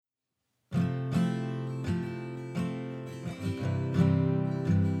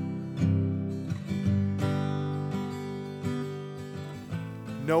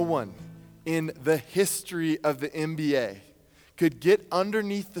no one in the history of the NBA could get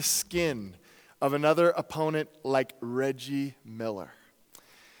underneath the skin of another opponent like Reggie Miller.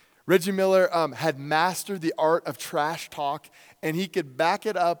 Reggie Miller had mastered the art of trash talk, and he could back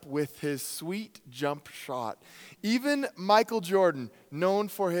it up with his sweet jump shot. Even Michael Jordan, known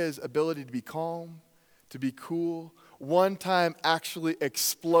for his ability to be calm, to be cool, one time actually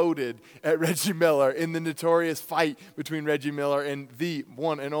exploded at Reggie Miller in the notorious fight between Reggie Miller and the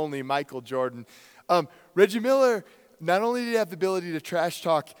one and only Michael Jordan. Reggie Miller, not only did he have the ability to trash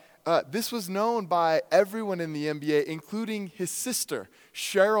talk, this was known by everyone in the NBA, including his sister,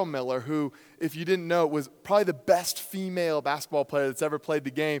 Cheryl Miller, who, if you didn't know, was probably the best female basketball player that's ever played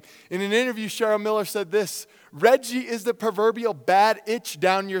the game. In an interview, Cheryl Miller said this: "Reggie is the proverbial bad itch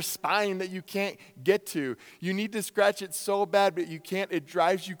down your spine that you can't get to. You need to scratch it so bad, but you can't. It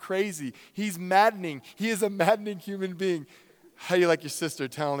drives you crazy. He's maddening. He is a maddening human being." How you like your sister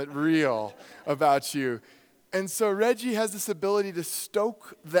telling it real about you? And so Reggie has this ability to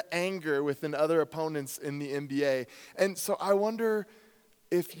stoke the anger within other opponents in the NBA. And so I wonder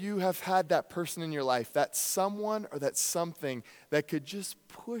if you have had that person in your life, that someone or that something that could just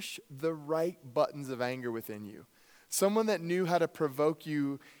push the right buttons of anger within you. Someone that knew how to provoke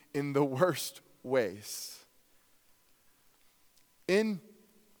you in the worst ways. In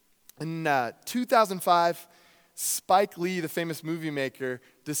 2005, Spike Lee, the famous movie maker,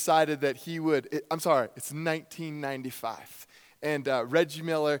 decided that he would, it's 1995. And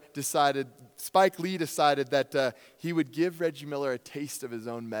Spike Lee decided that he would give Reggie Miller a taste of his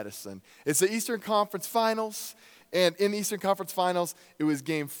own medicine. It's the Eastern Conference Finals. And in the Eastern Conference Finals, it was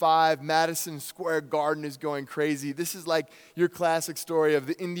Game 5. Madison Square Garden is going crazy. This is like your classic story of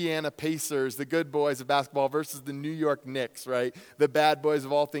the Indiana Pacers, the good boys of basketball, versus the New York Knicks, right? The bad boys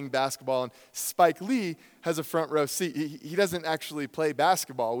of all things basketball. And Spike Lee has a front row seat. He doesn't actually play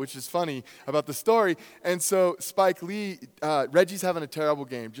basketball, which is funny about the story. And so Spike Lee, Reggie's having a terrible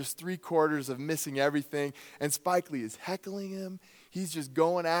game, just 3 quarters of missing everything. And Spike Lee is heckling him. He's just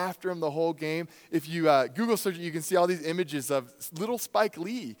going after him the whole game. If you Google search it, you can see all these images of little Spike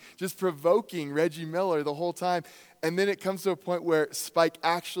Lee just provoking Reggie Miller the whole time. And then it comes to a point where Spike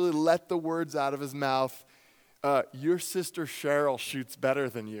actually let the words out of his mouth, "Your sister Cheryl shoots better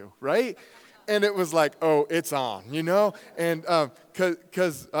than you," right? And it was like, oh, it's on, you know? And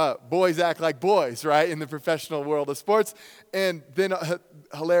because boys act like boys, right, in the professional world of sports. And then a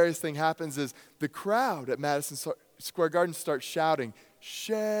hilarious thing happens is the crowd at Madison Square Garden starts shouting,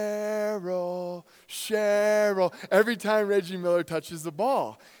 "Cheryl, Cheryl," every time Reggie Miller touches the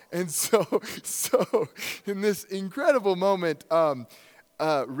ball. And so in this incredible moment,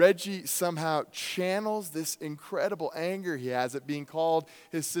 Reggie somehow channels this incredible anger he has at being called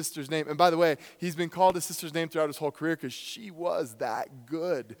his sister's name. And by the way, he's been called his sister's name throughout his whole career because she was that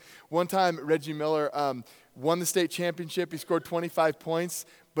good. One time, Reggie Miller won the state championship. He scored 25 points,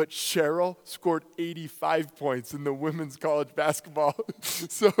 but Cheryl scored 85 points in the women's college basketball.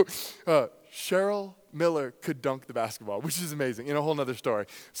 So Cheryl Miller could dunk the basketball, which is amazing, in a whole nother story.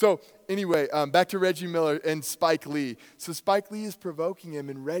 So anyway, back to Reggie Miller and Spike Lee. So Spike Lee is provoking him,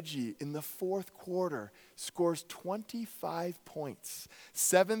 and Reggie, in the fourth quarter, scores 25 points,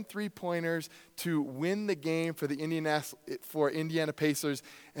 7 3-pointers to win the game for the Indiana Pacers.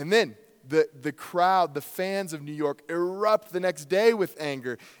 And then the crowd, the fans of New York, erupt the next day with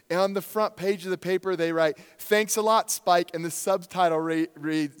anger. And on the front page of the paper, they write, "Thanks a lot, Spike," and the subtitle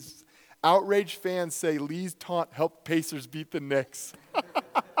reads, "Outraged fans say Lee's taunt helped Pacers beat the Knicks."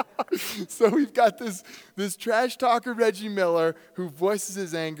 So we've got this trash talker Reggie Miller who voices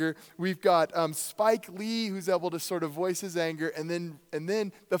his anger. We've got Spike Lee who's able to sort of voice his anger, and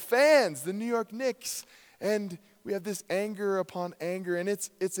then the fans, the New York Knicks, and we have this anger upon anger, and it's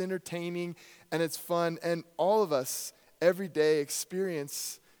entertaining and it's fun, and all of us every day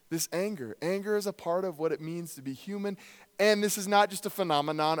experience this anger. Anger is a part of what it means to be human. And this is not just a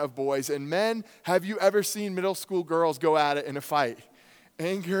phenomenon of boys and men. Have you ever seen middle school girls go at it in a fight?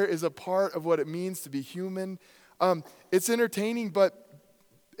 Anger is a part of what it means to be human. It's entertaining, but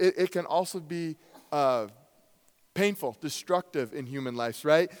it can also be painful, destructive in human lives,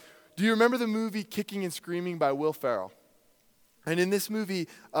 right? Do you remember the movie Kicking and Screaming by Will Ferrell? And in this movie,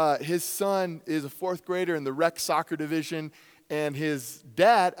 his son is a 4th grader in the rec soccer division, and his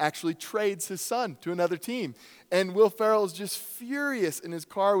dad actually trades his son to another team. And Will Ferrell is just furious in his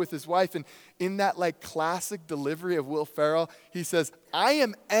car with his wife. And in that like classic delivery of Will Ferrell, he says, "I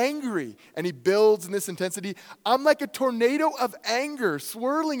am angry." And he builds in this intensity. "I'm like a tornado of anger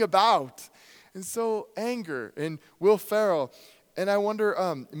swirling about." And so anger and Will Ferrell. And I wonder,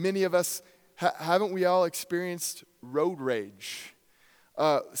 many of us, haven't we all experienced road rage?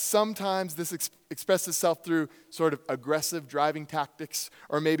 Sometimes this expresses itself through sort of aggressive driving tactics,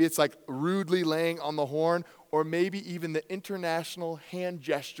 or maybe it's like rudely laying on the horn, or maybe even the international hand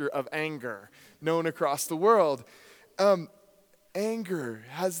gesture of anger known across the world. Anger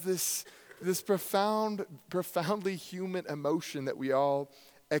has this profoundly human emotion that we all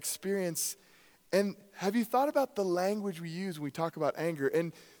experience. And have you thought about the language we use when we talk about anger?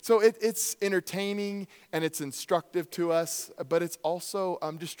 And so it's entertaining and it's instructive to us, but it's also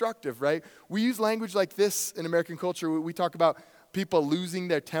destructive, right? We use language like this in American culture. We talk about people losing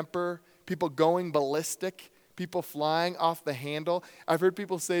their temper, people going ballistic, people flying off the handle. I've heard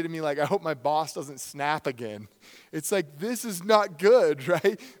people say to me, like, I hope my boss doesn't snap again. It's like, this is not good,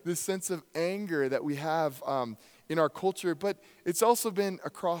 right? This sense of anger that we have in our culture, but it's also been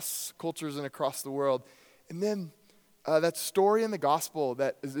across cultures and across the world. And then that story in the gospel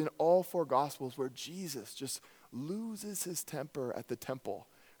that is in all four gospels where Jesus just loses his temper at the temple,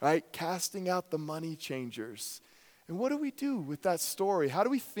 right? Casting out the money changers. And what do we do with that story? How do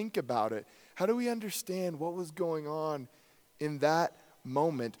we think about it? How do we understand what was going on in that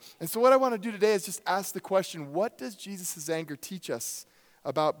moment? And so what I want to do today is just ask the question, what does Jesus' anger teach us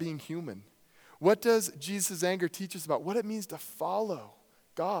about being human? What does Jesus' anger teach us about what it means to follow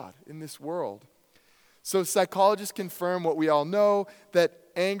God in this world? So psychologists confirm what we all know, that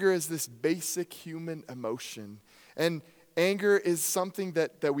anger is this basic human emotion. And anger is something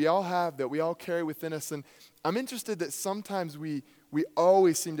that we all have, that we all carry within us. And I'm interested that sometimes we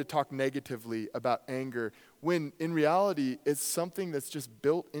always seem to talk negatively about anger, when in reality it's something that's just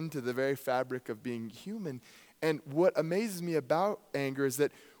built into the very fabric of being human. And what amazes me about anger is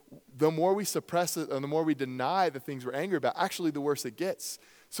that the more we suppress it and the more we deny the things we're angry about, actually the worse it gets.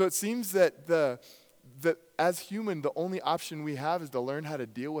 So it seems that as human, the only option we have is to learn how to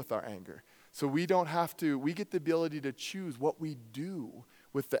deal with our anger. So we get the ability to choose what we do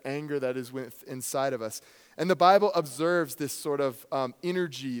with the anger that is inside of us. And the Bible observes this sort of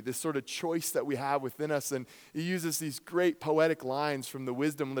energy, this sort of choice that we have within us. And it uses these great poetic lines from the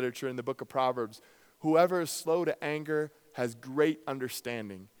wisdom literature in the book of Proverbs. Whoever is slow to anger has great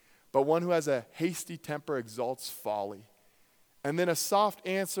understanding, but one who has a hasty temper exalts folly. And then a soft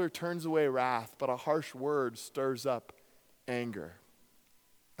answer turns away wrath, but a harsh word stirs up anger.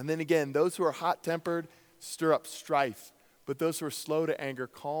 And then again, those who are hot-tempered stir up strife, but those who are slow to anger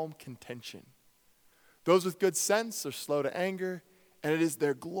calm contention. Those with good sense are slow to anger, and it is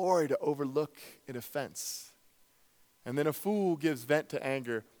their glory to overlook an offense. And then a fool gives vent to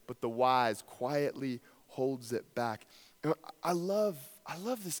anger, but the wise quietly holds it back. And I love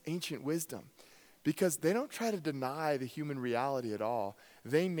this ancient wisdom, because they don't try to deny the human reality at all.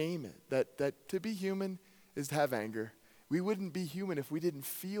 They name it, that to be human is to have anger. We wouldn't be human if we didn't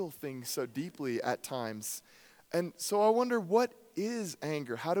feel things so deeply at times. And so I wonder, what is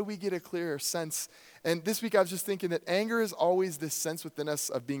anger? How do we get a clearer sense? And this week I was just thinking that anger is always this sense within us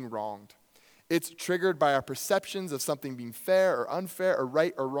of being wronged. It's triggered by our perceptions of something being fair or unfair or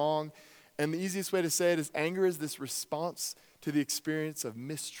right or wrong. And the easiest way to say it is anger is this response to the experience of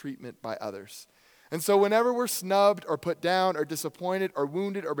mistreatment by others. And so whenever we're snubbed or put down or disappointed or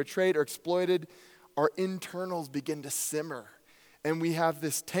wounded or betrayed or exploited, our internals begin to simmer. And we have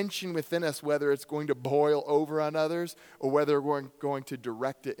this tension within us, whether it's going to boil over on others or whether we're going to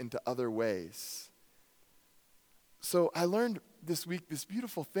direct it into other ways. So I learned this week this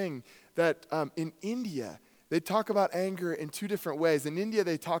beautiful thing that in India, they talk about anger in two different ways. In India,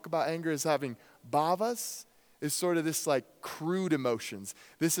 they talk about anger as having bhavas, is sort of this like crude emotions.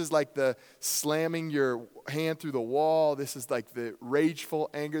 This is like the slamming your hand through the wall. This is like the rageful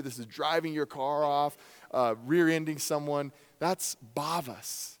anger. This is driving your car off, rear-ending someone. That's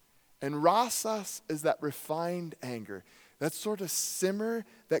bhavas. And rasas is that refined anger. That sort of simmer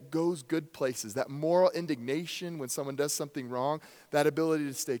that goes good places. That moral indignation when someone does something wrong. That ability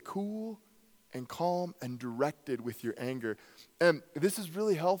to stay cool and calm and directed with your anger. And this is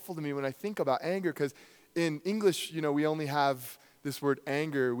really helpful to me when I think about anger, because in English, we only have this word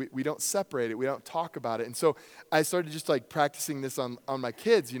anger. We don't separate it. We don't talk about it. And so I started just like practicing this on my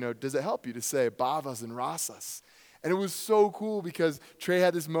kids. Does it help you to say bhavas and rasas? And it was so cool because Trey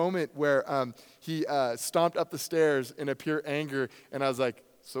had this moment where he stomped up the stairs in a pure anger. And I was like,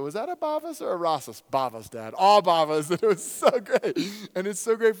 so is that a bhavas or a rasas? Bhavas, Dad. All bhavas. And it was so great. And it's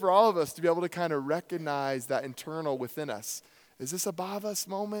so great for all of us to be able to kind of recognize that internal within us. Is this a bhavas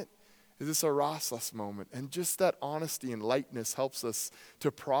moment? Is this a rasas moment? And just that honesty and lightness helps us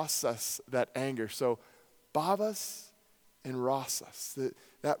to process that anger. So bhavas and rasas,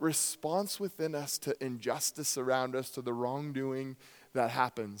 that response within us to injustice around us, to the wrongdoing that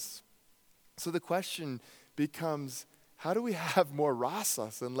happens. So the question becomes, how do we have more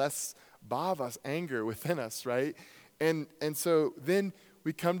rasas and less bhavas, anger within us, right? And so then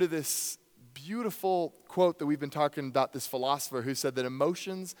we come to this beautiful quote that we've been talking about, this philosopher who said that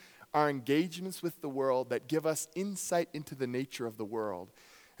emotions are engagements with the world that give us insight into the nature of the world.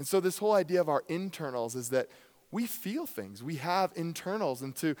 And so this whole idea of our internals is that we feel things. We have internals,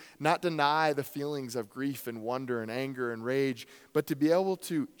 and to not deny the feelings of grief and wonder and anger and rage, but to be able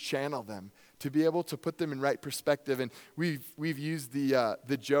to channel them, to be able to put them in right perspective. And we've used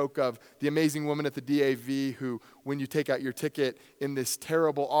the joke of the amazing woman at the DAV who, when you take out your ticket in this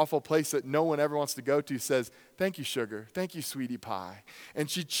terrible, awful place that no one ever wants to go to, says, "Thank you, sugar. Thank you, sweetie pie." And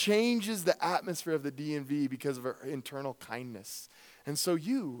she changes the atmosphere of the DMV because of her internal kindness. And so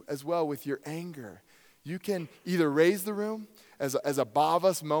you, as well, with your anger, you can either raise the room as a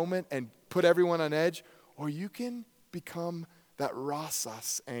bhavas moment and put everyone on edge, or you can become that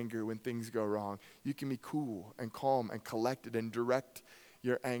rasas anger when things go wrong. You can be cool and calm and collected and direct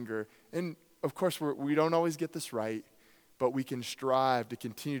your anger. And of course, we don't always get this right, but we can strive to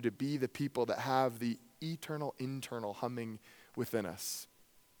continue to be the people that have the eternal internal humming within us.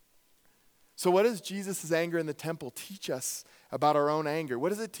 So what does Jesus' anger in the temple teach us about our own anger? What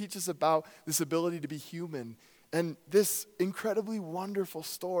does it teach us about this ability to be human? And this incredibly wonderful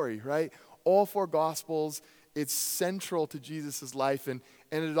story, right? All four Gospels, it's central to Jesus' life, and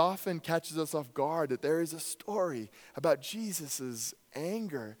it often catches us off guard that there is a story about Jesus'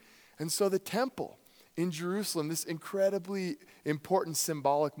 anger. And so the temple in Jerusalem, this incredibly important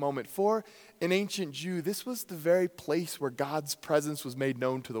symbolic moment for an ancient Jew, this was the very place where God's presence was made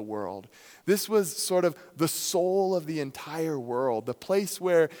known to the world. This was sort of the soul of the entire world, the place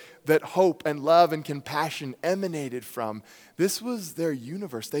where that hope and love and compassion emanated from. This was their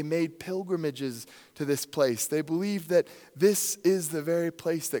universe. They made pilgrimages to this place. They believed that this is the very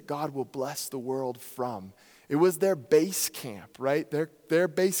place that God will bless the world from. It was their base camp, right? Their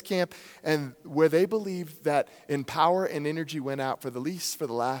base camp, and where they believed that in power and energy went out for the least, for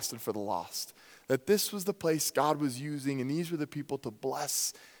the last, and for the lost. That this was the place God was using, and these were the people to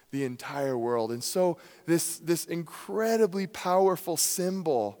bless the entire world. And so this incredibly powerful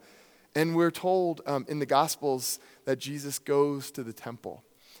symbol, and we're told in the Gospels that Jesus goes to the temple.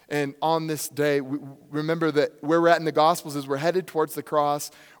 And on this day, remember that where we're at in the Gospels is we're headed towards the cross.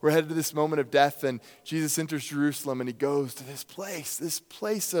 We're headed to this moment of death, and Jesus enters Jerusalem, and he goes to this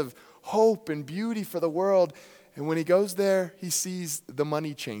place of hope and beauty for the world. And when he goes there, he sees the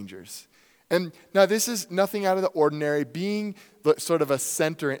money changers. And now this is nothing out of the ordinary. Being sort of a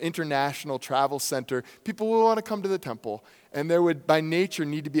center, an international travel center, people will want to come to the temple. And there would, by nature,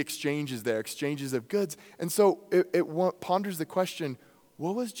 need to be exchanges there, exchanges of goods. And so it ponders the question,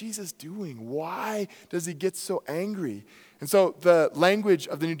 what was Jesus doing? Why does he get so angry? And so the language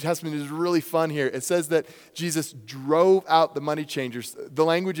of the New Testament is really fun here. It says that Jesus drove out the money changers. The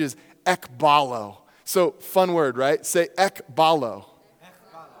language is ekbalo. So fun word, right? Say ekbalo.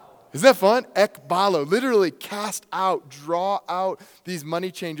 Isn't that fun? Ekbalo. Literally cast out, draw out these money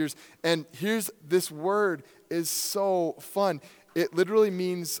changers. And here's this word is so fun. It literally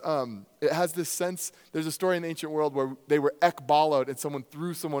means, it has this sense, there's a story in the ancient world where they were ekbaloed and someone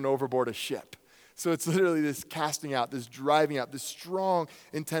threw someone overboard a ship. So it's literally this casting out, this driving out, this strong,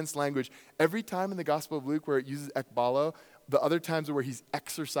 intense language. Every time in the Gospel of Luke where it uses ekbalo, the other times are where he's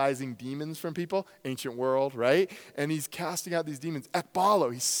exorcising demons from people, ancient world, right? And he's casting out these demons.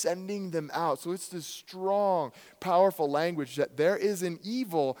 Ekbalo, he's sending them out. So it's this strong, powerful language that there is an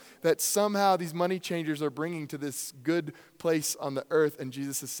evil that somehow these money changers are bringing to this good place on the earth. And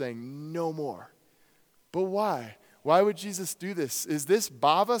Jesus is saying, no more. But why? Why would Jesus do this? Is this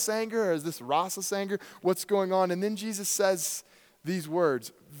bhavas anger or is this rasas anger? What's going on? And then Jesus says these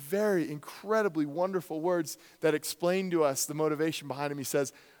words, very incredibly wonderful words that explain to us the motivation behind him. He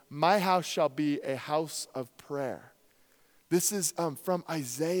says, my house shall be a house of prayer. This is from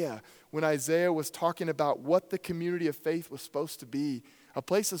Isaiah, when Isaiah was talking about what the community of faith was supposed to be, a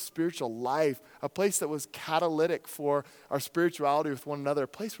place of spiritual life, a place that was catalytic for our spirituality with one another, a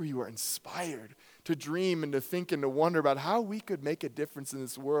place where you were inspired to dream and to think and to wonder about how we could make a difference in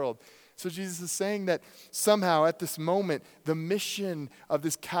this world. So Jesus is saying that somehow at this moment, the mission of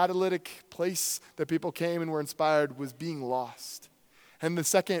this catalytic place that people came and were inspired was being lost. And the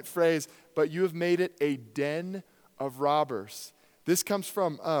second phrase, but you have made it a den of robbers. This comes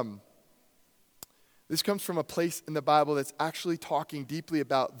from a place in the Bible that's actually talking deeply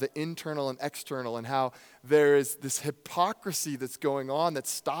about the internal and external and how there is this hypocrisy that's going on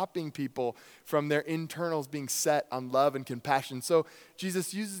that's stopping people from their internals being set on love and compassion. So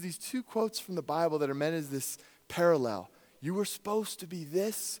Jesus uses these two quotes from the Bible that are meant as this parallel. You were supposed to be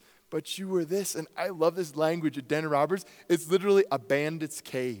this, but you were this. And I love this language at Den Roberts. It's literally a bandit's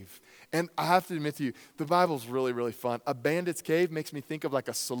cave. And I have to admit to you, the Bible's really, really fun. A bandit's cave makes me think of like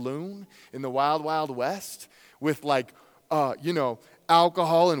a saloon in the wild, wild west with like,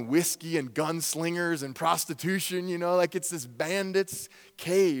 alcohol and whiskey and gunslingers and prostitution, like it's this bandit's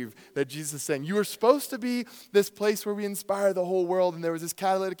cave that Jesus is saying. You were supposed to be this place where we inspire the whole world, and there was this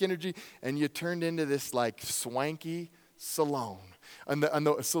catalytic energy, and you turned into this like swanky saloon in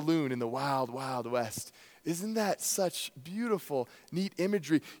the wild, wild west. Isn't that such beautiful, neat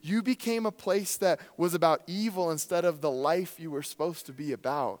imagery? You became a place that was about evil instead of the life you were supposed to be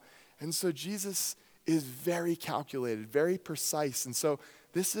about. And so Jesus is very calculated, very precise. And so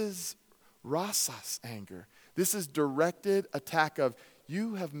this is rasas anger. This is directed attack of,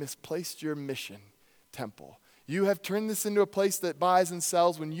 you have misplaced your mission, temple. You have turned this into a place that buys and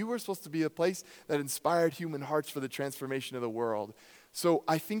sells when you were supposed to be a place that inspired human hearts for the transformation of the world. So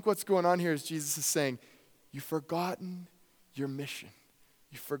I think what's going on here is Jesus is saying, you've forgotten your mission.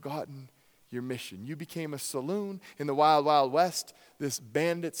 You've forgotten your mission. You became a saloon in the wild, wild west, this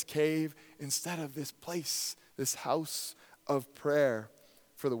bandit's cave, instead of this place, this house of prayer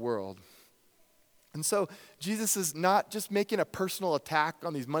for the world. And so Jesus is not just making a personal attack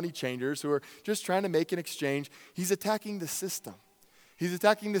on these money changers who are just trying to make an exchange. He's attacking the system. He's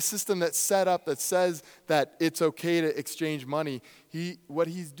attacking the system that's set up that says that it's okay to exchange money. What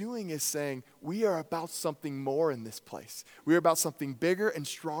he's doing is saying, we are about something more in this place. We are about something bigger and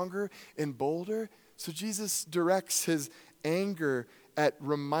stronger and bolder. So Jesus directs his anger at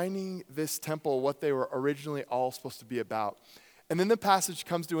reminding this temple what they were originally all supposed to be about. And then the passage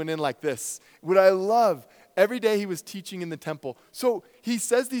comes to an end like this. What I love, every day he was teaching in the temple. So he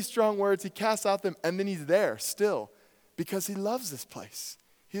says these strong words, he casts out them, and then he's there still. Because he loves this place.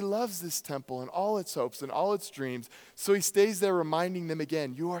 He loves this temple and all its hopes and all its dreams. So he stays there reminding them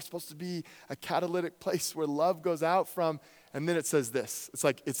again, you are supposed to be a catalytic place where love goes out from. And then it says this. It's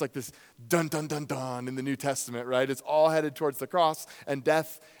like this dun, dun, dun, dun in the New Testament, right? It's all headed towards the cross and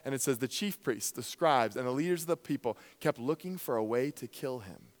death. And it says the chief priests, the scribes, and the leaders of the people kept looking for a way to kill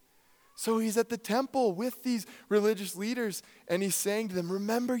him. So he's at the temple with these religious leaders, and he's saying to them,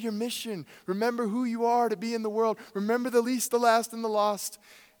 remember your mission. Remember who you are to be in the world. Remember the least, the last, and the lost.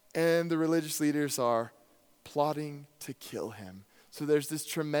 And the religious leaders are plotting to kill him. So there's this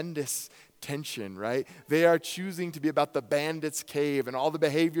tremendous tension, right? They are choosing to be about the bandit's cave and all the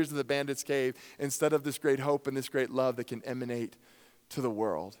behaviors of the bandit's cave instead of this great hope and this great love that can emanate to the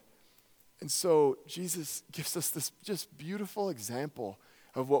world. And so Jesus gives us this just beautiful example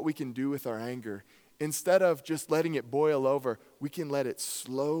of what we can do with our anger. Instead of just letting it boil over, we can let it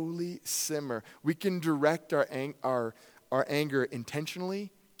slowly simmer. We can direct our anger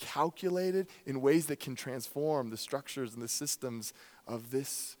intentionally, calculated, in ways that can transform the structures and the systems of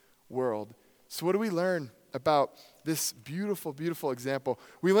this world. So what do we learn about this beautiful, beautiful example?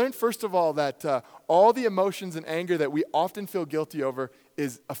 We learn, first of all, that all the emotions and anger that we often feel guilty over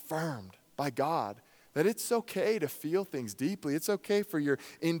is affirmed by God. That it's okay to feel things deeply. It's okay for your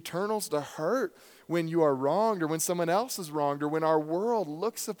internals to hurt when you are wronged or when someone else is wronged or when our world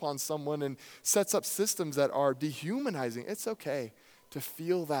looks upon someone and sets up systems that are dehumanizing. It's okay to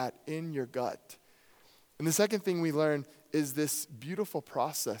feel that in your gut. And the second thing we learn is this beautiful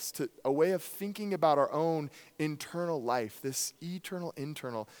process, a way of thinking about our own internal life, this eternal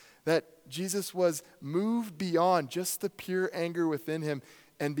internal, that Jesus was moved beyond just the pure anger within him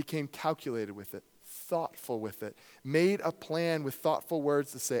and became calculated with it. Thoughtful with it, made a plan with thoughtful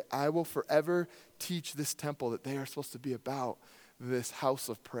words to say, I will forever teach this temple that they are supposed to be about this house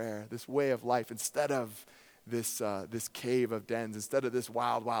of prayer, this way of life, instead of this cave of dens, instead of this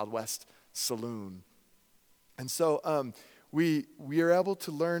wild, wild west saloon. And so we are able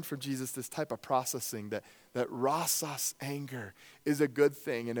to learn from Jesus this type of processing that rasas anger is a good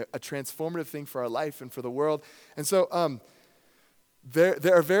thing and a transformative thing for our life and for the world. And so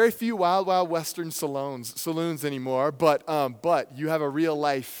There are very few wild, wild western saloons anymore, but you have a real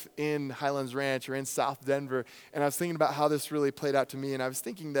life in Highlands Ranch or in South Denver. And I was thinking about how this really played out to me, and I was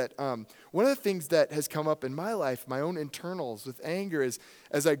thinking that one of the things that has come up in my life, my own internals with anger, is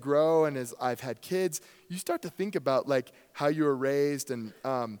as I grow and as I've had kids, you start to think about like how you were raised, and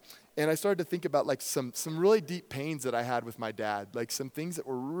I started to think about like some really deep pains that I had with my dad, like some things that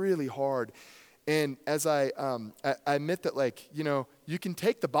were really hard. And as I admit that, like, you can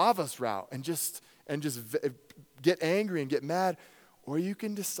take the Bavas route and just get angry and get mad, or you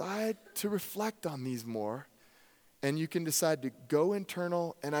can decide to reflect on these more, and you can decide to go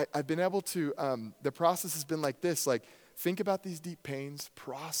internal. And I've been able to, the process has been like this, like think about these deep pains,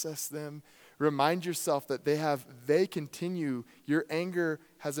 process them, remind yourself that they continue. Your anger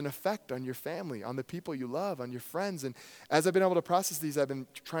has an effect on your family, on the people you love, on your friends. And as I've been able to process these, I've been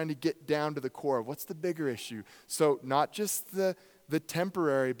trying to get down to the core of what's the bigger issue. So not just the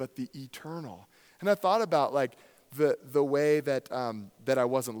temporary, but the eternal. And I thought about like the way that I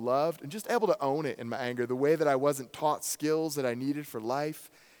wasn't loved and just able to own it in my anger, the way that I wasn't taught skills that I needed for life.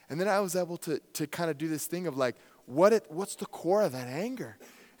 And then I was able to kind of do this thing of like, what's the core of that anger?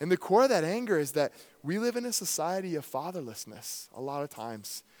 And the core of that anger is that we live in a society of fatherlessness a lot of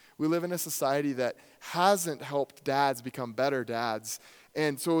times. We live in a society that hasn't helped dads become better dads.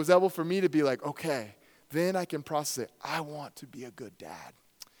 And so it was able for me to be like, okay, then I can process it. I want to be a good dad.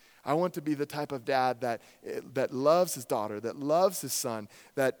 I want to be the type of dad that loves his daughter, that loves his son,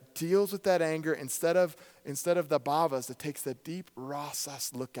 that deals with that anger instead of the bhavas, that takes that deep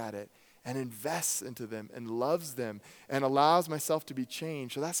rasas look at it and invests into them and loves them and allows myself to be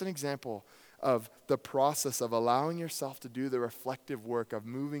changed. So that's an example of the process of allowing yourself to do the reflective work of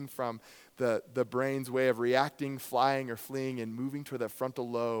moving from the brain's way of reacting, flying, or fleeing and moving to the frontal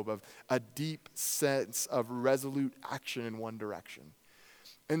lobe of a deep sense of resolute action in one direction.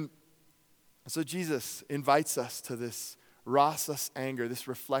 And so Jesus invites us to this rasas anger, this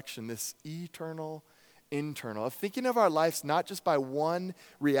reflection, this eternal, internal, of thinking of our lives not just by one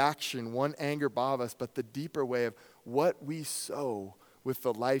reaction, one anger bhavas, but the deeper way of what we sow with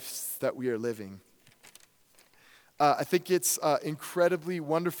the lives that we are living. I think it's incredibly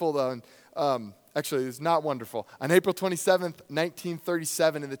wonderful, though. Actually, it's not wonderful. On April 27th,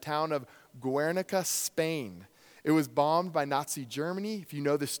 1937, in the town of Guernica, Spain, it was bombed by Nazi Germany, if you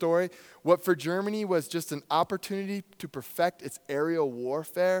know the story. What for Germany was just an opportunity to perfect its aerial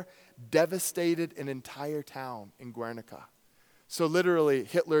warfare, devastated an entire town in Guernica. So literally,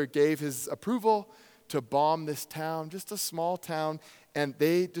 Hitler gave his approval to bomb this town, just a small town, and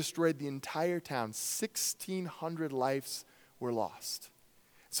they destroyed the entire town. 1,600 lives were lost.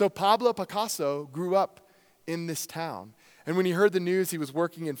 So Pablo Picasso grew up in this town. And when he heard the news, he was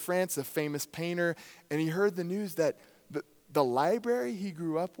working in France, a famous painter, and he heard the news that the library he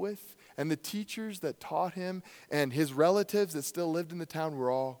grew up with and the teachers that taught him and his relatives that still lived in the town were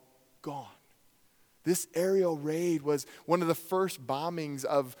all gone. This aerial raid was one of the first bombings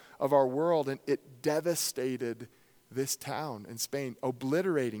of our world, and it devastated this town in Spain,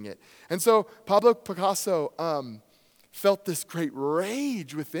 obliterating it. And so Pablo Picasso felt this great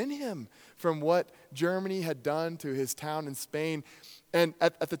rage within him from what Germany had done to his town in Spain. And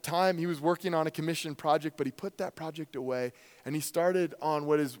at the time, he was working on a commissioned project, but he put that project away, and he started on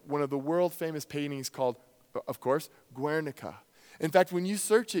what is one of the world-famous paintings called, of course, Guernica. In fact, when you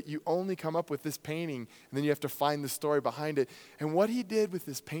search it, you only come up with this painting, and then you have to find the story behind it. And what he did with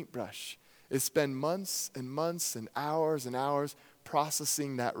this paintbrush is spend months and months and hours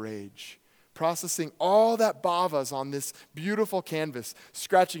processing that rage, processing all that bhavas on this beautiful canvas,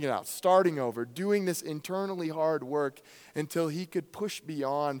 scratching it out, starting over, doing this internally hard work until he could push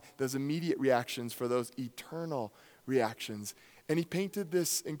beyond those immediate reactions for those eternal reactions. And he painted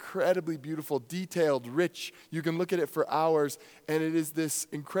this incredibly beautiful, detailed, rich, you can look at it for hours, and it is this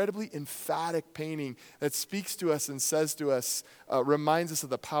incredibly emphatic painting that speaks to us and says to us, reminds us of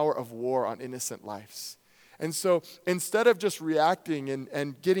the power of war on innocent lives. And so instead of just reacting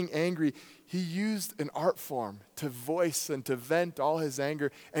and getting angry, he used an art form to voice and to vent all his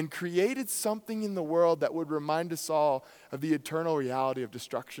anger and created something in the world that would remind us all of the eternal reality of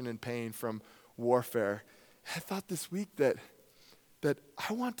destruction and pain from warfare. I thought this week that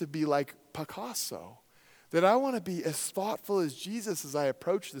I want to be like Picasso, that I want to be as thoughtful as Jesus as I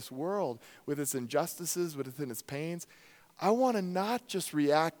approach this world with its injustices, within its pains. I want to not just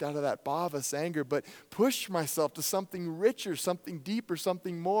react out of that bhavas anger, but push myself to something richer, something deeper,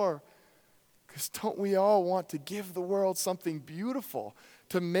 something more. Because don't we all want to give the world something beautiful,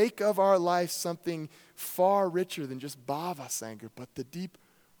 to make of our life something far richer than just bhavas anger, but the deep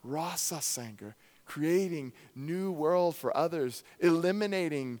rasas anger, creating new world for others,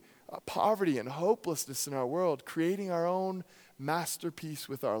 eliminating poverty and hopelessness in our world, creating our own masterpiece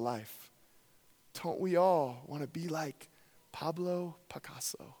with our life. Don't we all want to be like Pablo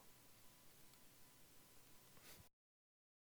Picasso?